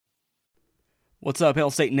What's up, Hail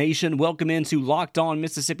State Nation? Welcome into Locked On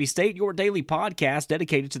Mississippi State, your daily podcast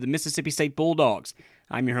dedicated to the Mississippi State Bulldogs.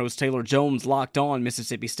 I'm your host, Taylor Jones. Locked On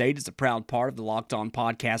Mississippi State is a proud part of the Locked On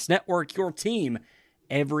Podcast Network, your team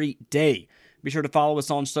every day. Be sure to follow us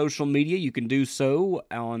on social media. You can do so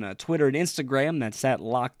on Twitter and Instagram. That's at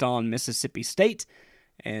Locked On Mississippi State.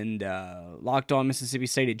 And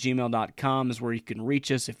lockedonmississippistate at gmail.com is where you can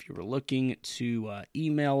reach us if you were looking to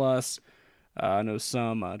email us. I know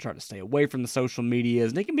some try to stay away from the social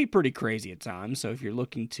medias, and they can be pretty crazy at times. So if you're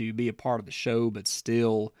looking to be a part of the show but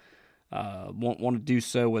still want to do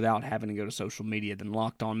so without having to go to social media, then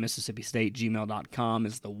lockedonmississippistate@gmail.com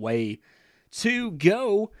is the way to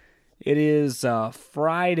go. It is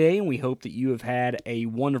Friday, and we hope that you have had a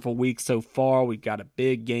wonderful week so far. We've got a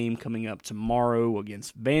big game coming up tomorrow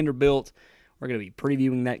against Vanderbilt. We're going to be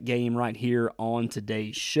previewing that game right here on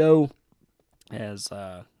today's show as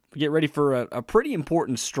we get ready for a pretty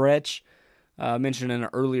important stretch. I mentioned in an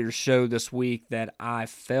earlier show this week that I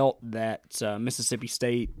felt that Mississippi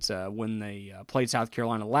State, when they played South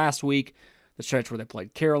Carolina last week, the stretch where they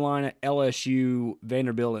played Carolina, LSU,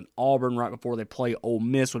 Vanderbilt, and Auburn right before they play Ole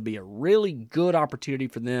Miss would be a really good opportunity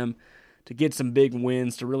for them to get some big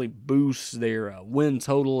wins, to really boost their win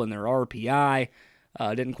total and their RPI.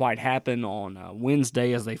 Didn't quite happen on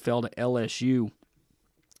Wednesday as they fell to LSU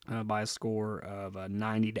by a score of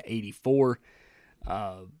 90-84.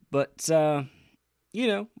 But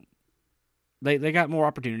they got more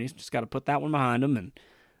opportunities. Just got to put that one behind them and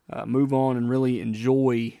move on and really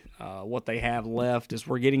enjoy what they have left as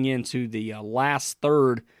we're getting into the last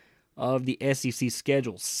third of the SEC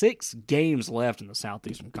schedule. 6 games left in the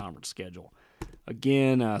Southeastern Conference schedule.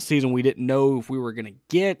 Again, a season we didn't know if we were going to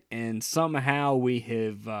get, and somehow we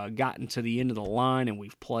have gotten to the end of the line, and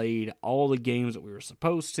we've played all the games that we were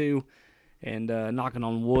supposed to, and knocking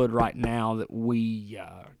on wood right now that we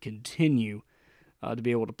continue to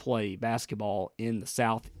be able to play basketball in the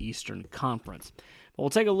Southeastern Conference. We'll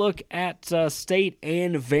take a look at State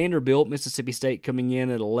and Vanderbilt. Mississippi State coming in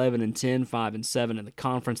at 11-10, 5-7 in the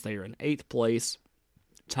conference. They are in 8th place,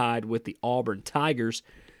 tied with the Auburn Tigers.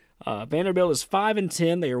 Vanderbilt is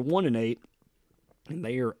 5-10. They are 1-8, and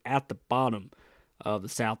they are at the bottom of the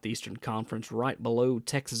Southeastern Conference, right below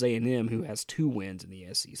Texas A&M, who has 2 wins in the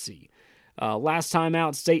SEC. Last time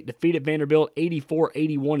out, State defeated Vanderbilt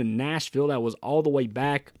 84-81 in Nashville. That was all the way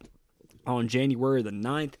back on January the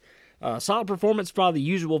 9th. Solid performance by the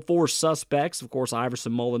usual 4 suspects. Of course,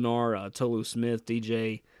 Iverson Molinar, Tolu Smith,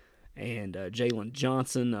 DJ, and Jalen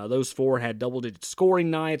Johnson. Those 4 had double-digit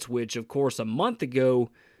scoring nights, which, of course, a month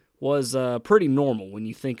ago was pretty normal when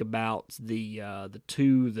you think about the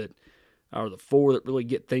 2 that are the 4 that really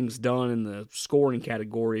get things done in the scoring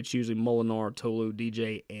category. It's usually Molinar, Tolu,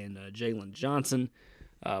 DJ, and Jalen Johnson.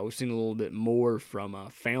 We've seen a little bit more from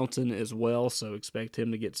Fountain as well, so expect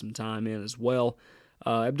him to get some time in as well.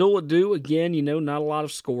 Abdullah Due, again, not a lot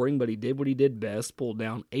of scoring, but he did what he did best, pulled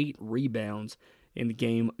down 8 rebounds in the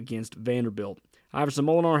game against Vanderbilt. Iverson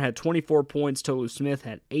Molinar had 24 points, Tolu Smith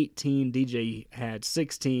had 18, DJ had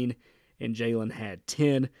 16, and Jalen had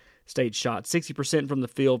 10. State shot 60% from the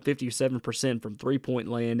field, 57% from three-point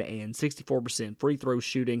land, and 64% free throw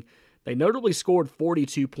shooting. They notably scored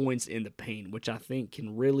 42 points in the paint, which I think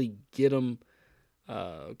can really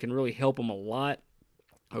help them a lot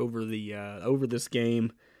over this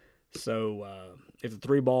game. So if the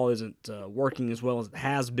 3 ball isn't working as well as it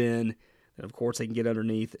has been, then of course they can get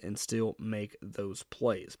underneath and still make those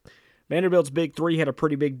plays. Vanderbilt's big 3 had a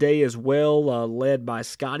pretty big day as well, led by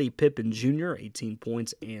Scottie Pippen Jr., 18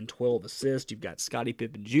 points and 12 assists. You've got Scottie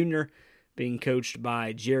Pippen Jr. being coached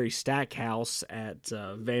by Jerry Stackhouse at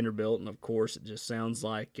Vanderbilt, and of course it just sounds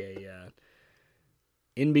like a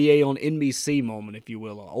NBA on NBC moment, if you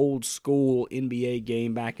will, an old school NBA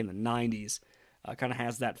game back in the 90s. Kind of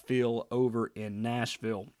has that feel over in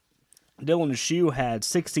Nashville. Dylan Shue had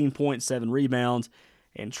 16.7 rebounds,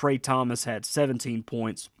 and Trey Thomas had 17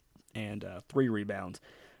 points and 3 rebounds.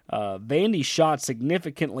 Vandy shot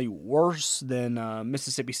significantly worse than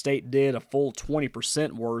Mississippi State did, a full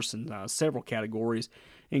 20% worse in several categories,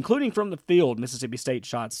 including from the field. Mississippi State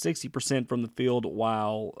shot 60% from the field,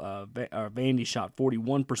 while Vandy shot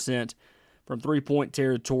 41% from three-point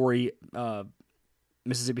territory.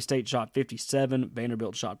 Mississippi State shot 57,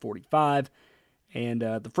 Vanderbilt shot 45. And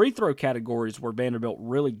the free throw categories where Vanderbilt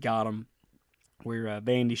really got them, where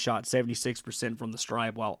Vandy shot 76% from the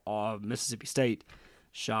stripe, while Mississippi State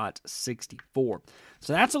shot 64.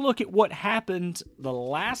 So that's a look at what happened the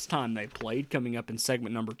last time they played. Coming up in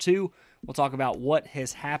segment number 2, we'll talk about what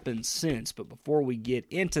has happened since. But before we get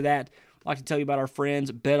into that, I'd like to tell you about our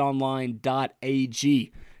friends,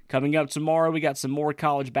 betonline.ag. Coming up tomorrow, we got some more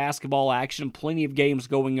college basketball action, plenty of games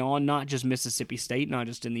going on, not just Mississippi State, not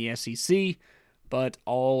just in the SEC, but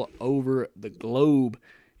all over the globe.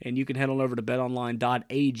 And you can head on over to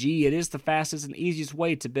betonline.ag. It is the fastest and easiest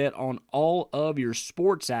way to bet on all of your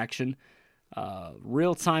sports action.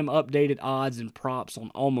 Real-time updated odds and props on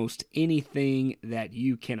almost anything that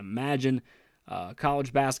you can imagine.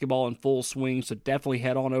 College basketball in full swing, so definitely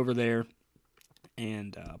head on over there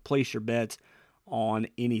and place your bets on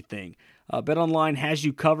anything. BetOnline has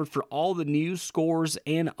you covered for all the news, scores,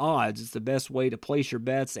 and odds. It's the best way to place your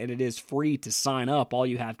bets, and it is free to sign up. All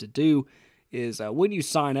you have to do is when you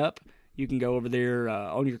sign up, you can go over there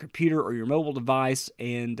on your computer or your mobile device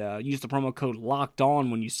and use the promo code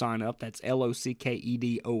LOCKEDON when you sign up. That's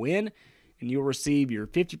LOCKEDON, and you'll receive your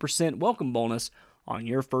 50% welcome bonus on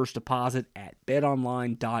your first deposit at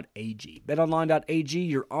betonline.ag. Betonline.ag,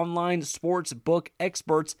 your online sports book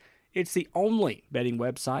experts. It's the only betting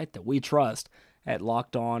website that we trust at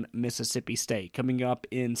Locked On Mississippi State. Coming up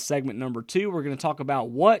in segment number 2, we're going to talk about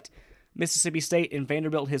what Mississippi State and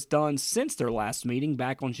Vanderbilt has done since their last meeting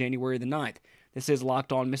back on January the 9th. This is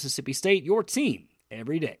Locked On Mississippi State, your team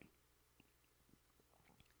every day.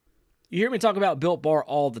 You hear me talk about Built Bar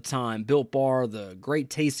all the time. Built Bar, the great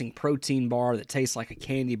tasting protein bar that tastes like a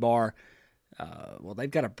candy bar. Well,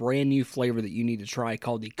 they've got a brand new flavor that you need to try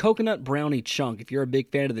called the Coconut Brownie Chunk. If you're a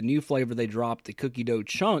big fan of the new flavor they dropped, the Cookie Dough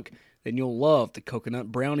Chunk, then you'll love the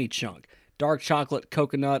Coconut Brownie Chunk. Dark chocolate,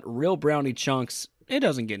 coconut, real brownie chunks. It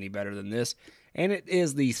doesn't get any better than this. And it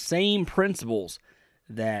is the same principles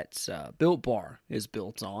that Built Bar is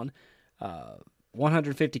built on.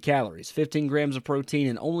 150 calories, 15 grams of protein,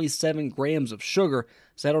 and only 7 grams of sugar.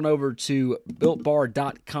 So head on over to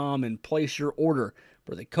BuiltBar.com and place your order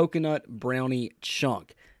for the Coconut Brownie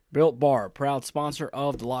Chunk. Built Bar, proud sponsor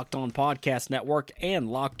of the Locked On Podcast Network and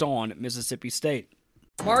Locked On Mississippi State.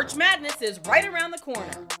 March Madness is right around the corner.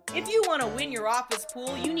 If you want to win your office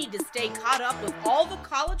pool, you need to stay caught up with all the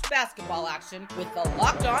college basketball action with the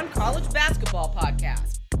Locked On College Basketball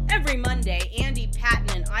Podcast. Every Monday, Andy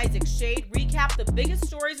Patton and Isaac Shade recap the biggest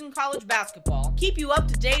stories in college basketball, keep you up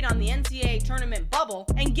to date on the NCAA tournament bubble,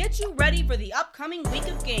 and get you ready for the upcoming week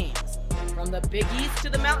of games. From the Big East to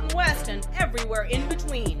the Mountain West and everywhere in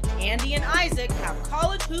between, Andy and Isaac have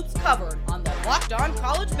college hoops covered on the Locked On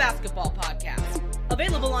College Basketball Podcast.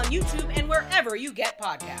 Available on YouTube and wherever you get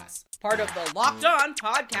podcasts. Part of the Locked On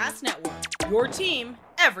Podcast Network. Your team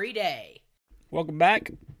every day. Welcome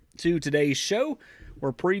back to today's show.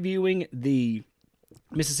 We're previewing the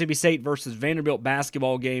Mississippi State versus Vanderbilt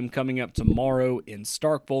basketball game coming up tomorrow in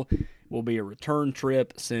Starkville. It will be a return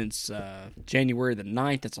trip since January the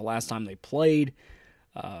 9th. That's the last time they played.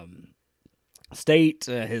 State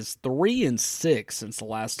is 3-6 since the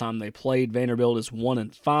last time they played. Vanderbilt is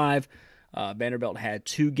 1-5. Vanderbilt had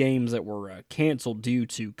 2 games that were canceled due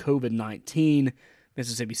to COVID-19.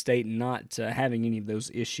 Mississippi State not having any of those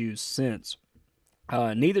issues since.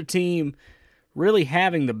 Neither team really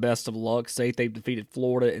having the best of luck. State, they've defeated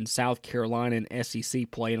Florida and South Carolina in SEC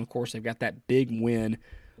play, and of course they've got that big win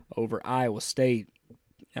over Iowa State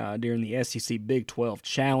during the SEC Big 12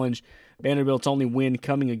 Challenge. Vanderbilt's only win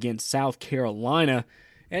coming against South Carolina.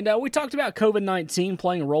 And we talked about COVID-19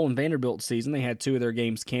 playing a role in Vanderbilt's season. They had 2 of their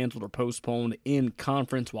games canceled or postponed in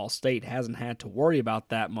conference, while State hasn't had to worry about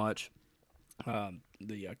that much. The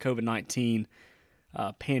COVID-19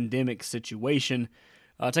 pandemic situation.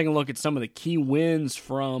 Taking a look at some of the key wins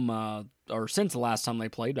from, or since the last time they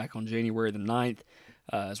played, back on January the 9th.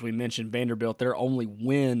 As we mentioned, Vanderbilt, their only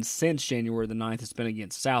win since January the 9th has been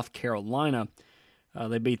against South Carolina.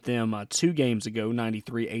 They beat them 2 games ago,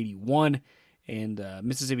 93-81. And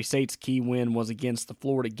Mississippi State's key win was against the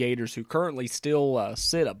Florida Gators, who currently still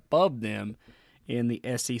sit above them in the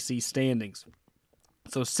SEC standings.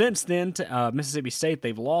 So since then, Mississippi State,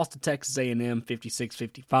 they've lost to Texas A&M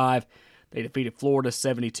 56-55. They defeated Florida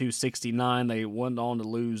 72-69. They went on to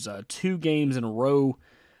lose 2 games in a row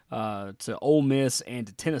to Ole Miss and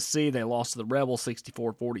to Tennessee. They lost to the Rebels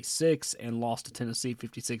 64-46 and lost to Tennessee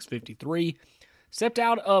 56-53. Stepped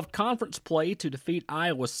out of conference play to defeat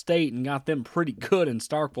Iowa State and got them pretty good in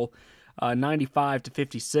Starkville,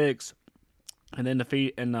 95-56. And then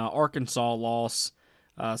defeat and Arkansas loss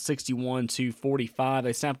 61-45.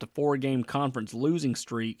 They snapped a 4-game conference losing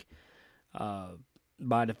streak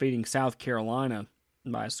by defeating South Carolina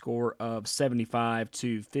by a score of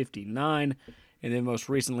 75-59. And then most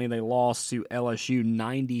recently, they lost to LSU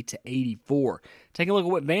 90-84. Taking a look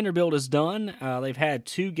at what Vanderbilt has done, they've had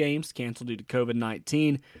 2 games canceled due to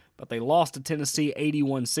COVID-19, but they lost to Tennessee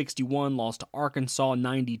 81-61, lost to Arkansas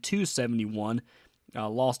 92-71,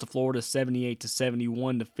 lost to Florida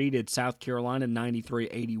 78-71, defeated South Carolina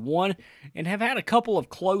 93-81, and have had a couple of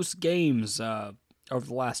close games over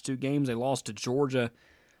the last two games. They lost to Georgia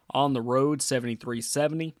on the road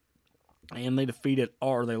 73-70, and they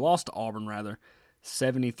lost to Auburn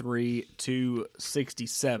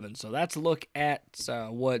 73-67. So that's a look at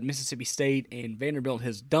what Mississippi State and Vanderbilt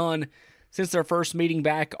has done since their first meeting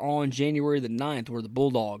back on January the 9th, where the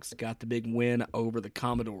Bulldogs got the big win over the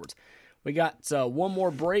Commodores. We got one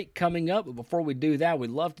more break coming up, but before we do that,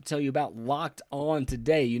 we'd love to tell you about Locked On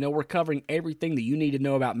Today. You know, we're covering everything that you need to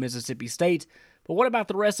know about Mississippi State, but what about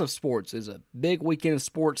the rest of sports? There's a big weekend of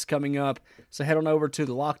sports coming up, so head on over to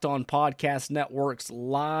the Locked On Podcast Network's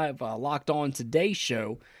live Locked On Today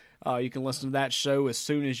show. You can listen to that show as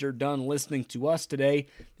soon as you're done listening to us today.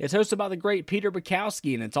 It's hosted by the great Peter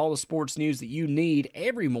Bukowski, and it's all the sports news that you need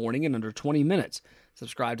every morning in under 20 minutes.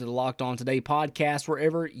 Subscribe to the Locked On Today podcast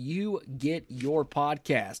wherever you get your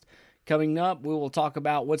podcast. Coming up, we will talk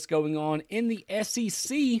about what's going on in the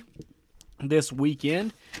SEC this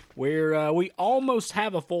weekend, where we almost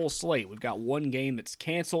have a full slate. We've got one game that's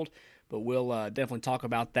canceled, but we'll definitely talk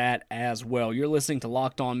about that as well. You're listening to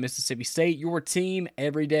Locked On Mississippi State, your team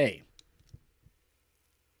every day.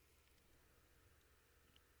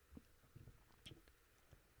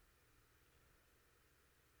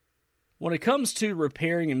 When it comes to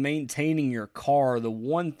repairing and maintaining your car, the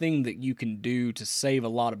one thing that you can do to save a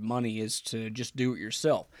lot of money is to just do it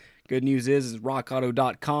yourself. Good news is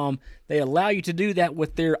RockAuto.com, they allow you to do that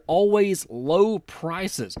with their always low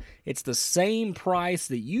prices. It's the same price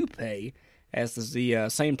that you pay as the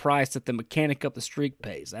same price that the mechanic up the street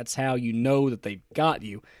pays. That's how you know that they've got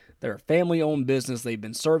you. They're a family-owned business. They've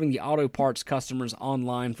been serving the auto parts customers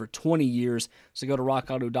online for 20 years. So go to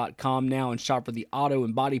rockauto.com now and shop for the auto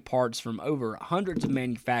and body parts from over hundreds of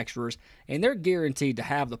manufacturers, and they're guaranteed to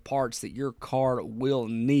have the parts that your car will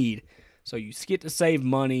need. So you get to save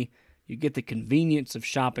money, you get the convenience of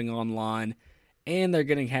shopping online, and they're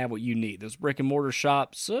going to have what you need. Those brick-and-mortar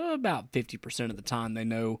shops, about 50% of the time they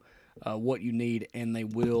know what you need, and they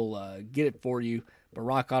will get it for you. But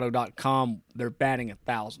RockAuto.com, they're batting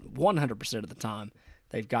 1,000. 100% of the time,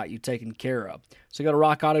 they've got you taken care of. So go to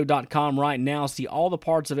RockAuto.com right now, see all the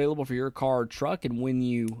parts available for your car or truck, and when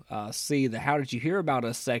you see the How Did You Hear About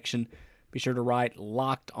Us section, be sure to write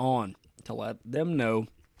Locked On to let them know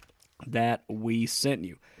that we sent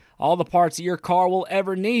you. All the parts that your car will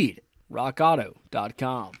ever need,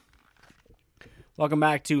 RockAuto.com. Welcome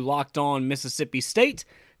back to Locked On Mississippi State.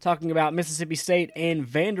 Talking about Mississippi State and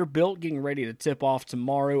Vanderbilt getting ready to tip off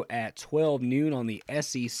tomorrow at 12 noon on the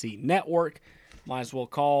SEC Network. Might as well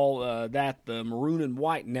call that the Maroon and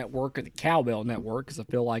White Network or the Cowbell Network, because I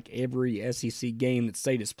feel like every SEC game that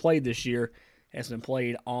State has played this year has been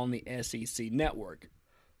played on the SEC Network.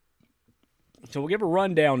 So we'll give a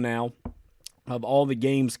rundown now of all the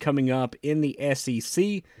games coming up in the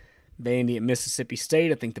SEC. Vandy at Mississippi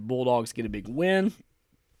State. I think the Bulldogs get a big win.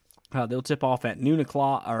 They'll tip off at noon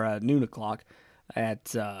o'clock at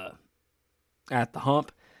the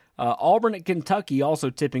Hump. Auburn at Kentucky also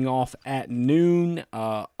tipping off at noon.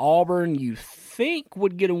 Auburn, you think,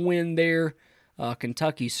 would get a win there.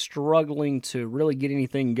 Kentucky struggling to really get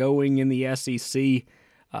anything going in the SEC,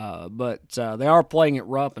 but they are playing at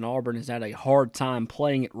Rupp, and Auburn has had a hard time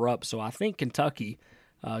playing at Rupp, so I think Kentucky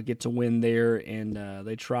gets a win there, and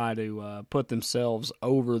they try to put themselves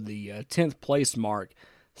over the 10th place mark,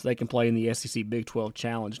 so they can play in the SEC Big 12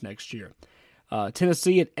 Challenge next year.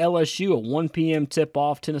 Tennessee at LSU, a 1 p.m.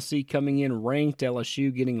 tip-off. Tennessee coming in ranked.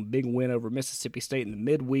 LSU getting a big win over Mississippi State in the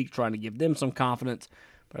midweek, trying to give them some confidence.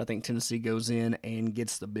 But I think Tennessee goes in and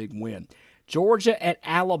gets the big win. Georgia at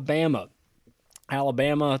Alabama.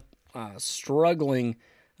 Alabama struggling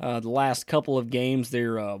the last couple of games.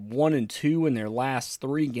 They're 1-2 in their last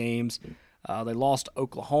 3 games. They lost to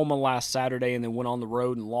Oklahoma last Saturday and then went on the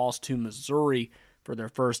road and lost to Missouri for their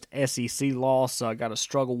first SEC loss. Got a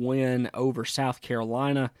struggle win over South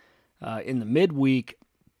Carolina in the midweek.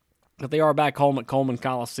 But they are back home at Coleman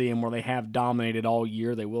Coliseum, where they have dominated all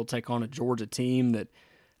year. They will take on a Georgia team that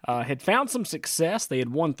had found some success. They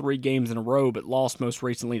had won 3 games in a row, but lost most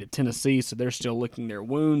recently to Tennessee, so they're still licking their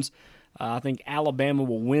wounds. I think Alabama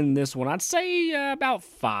will win this one. I'd say about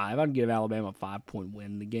 5. I'd give Alabama a 5-point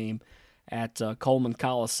win in the game at Coleman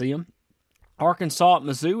Coliseum. Arkansas at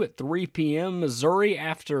Mizzou at 3 p.m. Missouri,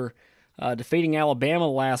 after defeating Alabama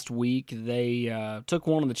last week, they took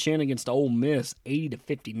one on the chin against Ole Miss,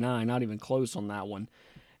 80-59, not even close on that one.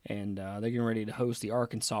 And they're getting ready to host the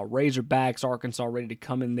Arkansas Razorbacks. Arkansas ready to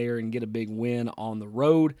come in there and get a big win on the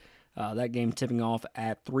road. That game tipping off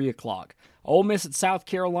at 3 o'clock. Ole Miss at South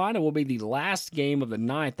Carolina will be the last game of the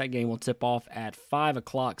night. That game will tip off at 5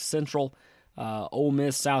 o'clock Central. Ole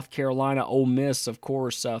Miss, South Carolina. Ole Miss, of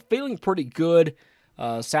course, feeling pretty good.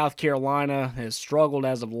 South Carolina has struggled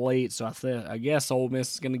as of late, so I guess Ole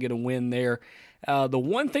Miss is going to get a win there. The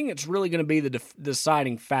one thing that's really going to be the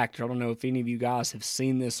deciding factor, I don't know if any of you guys have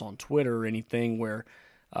seen this on Twitter or anything, where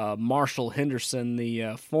Marshall Henderson,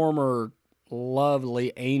 the former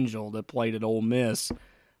lovely Angel that played at Ole Miss,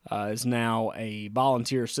 is now a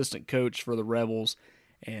volunteer assistant coach for the Rebels,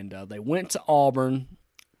 and they went to Auburn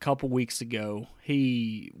a couple weeks ago.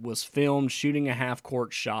 He was filmed shooting a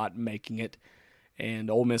half-court shot, making it, and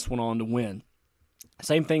Ole Miss went on to win.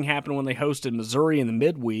 Same thing happened when they hosted Missouri in the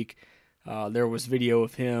midweek. There was video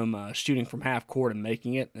of him shooting from half court and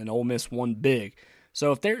making it, and Ole Miss won big.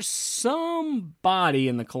 So if there's somebody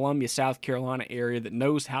in the Columbia, South Carolina area that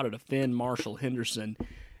knows how to defend Marshall Henderson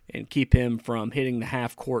and keep him from hitting the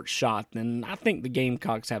half court shot, then I think the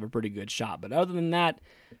Gamecocks have a pretty good shot. But other than that,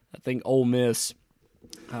 I think Ole Miss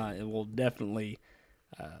will definitely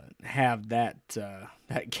have that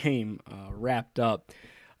game wrapped up.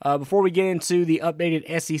 Before we get into the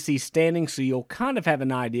updated SEC standings, so you'll kind of have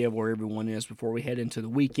an idea of where everyone is before we head into the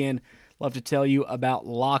weekend, love to tell you about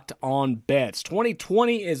Locked On Bets.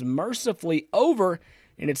 2020 is mercifully over,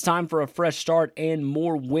 and it's time for a fresh start and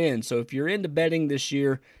more wins. So if you're into betting this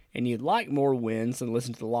year and you'd like more wins, then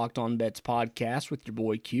listen to the Locked On Bets podcast with your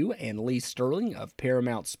boy Q and Lee Sterling of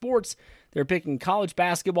Paramount Sports. They're picking college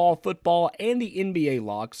basketball, football, and the NBA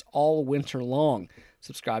locks all winter long.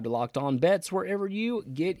 Subscribe to Locked On Bets wherever you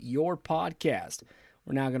get your podcast.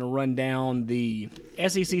 We're now going to run down the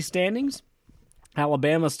SEC standings.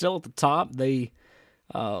 Alabama still at the top. They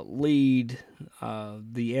lead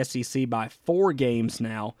the SEC by 4 games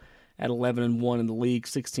now at 11-1 in the league,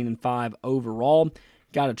 16-5 overall.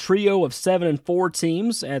 Got a trio of 7-4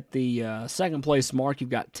 teams at the second place mark. You've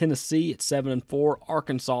got Tennessee at 7-4,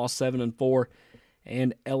 Arkansas 7-4,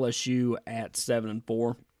 and LSU at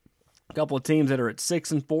 7-4. A couple of teams that are at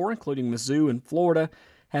 6-4, including Mizzou and Florida,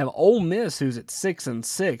 have Ole Miss, who's at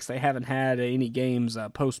 6-6. They haven't had any games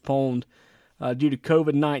postponed due to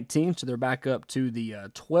COVID-19, so they're back up to the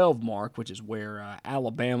 12 mark, which is where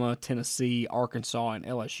Alabama, Tennessee, Arkansas, and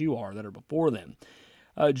LSU are that are before them.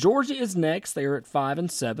 Georgia is next. They are at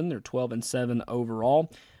 5-7. They're 12-7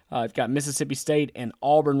 overall. You've got Mississippi State and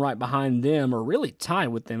Auburn right behind them, or really tied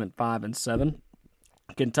with them at 5-7.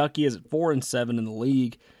 Kentucky is at 4-7 in the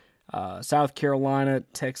league. South Carolina,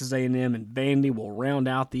 Texas A&M, and Vandy will round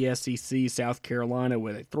out the SEC. South Carolina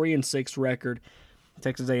with a 3-6 record,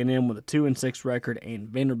 Texas A&M with a 2-6 record, and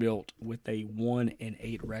Vanderbilt with a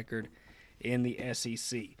 1-8 record in the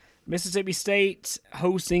SEC. Mississippi State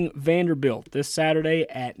hosting Vanderbilt this Saturday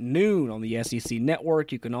at noon on the SEC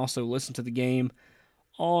Network. You can also listen to the game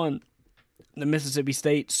on the Mississippi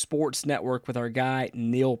State Sports Network with our guy,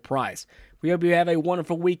 Neil Price. We hope you have a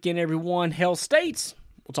wonderful weekend, everyone. Hail States!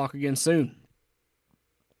 We'll talk again soon.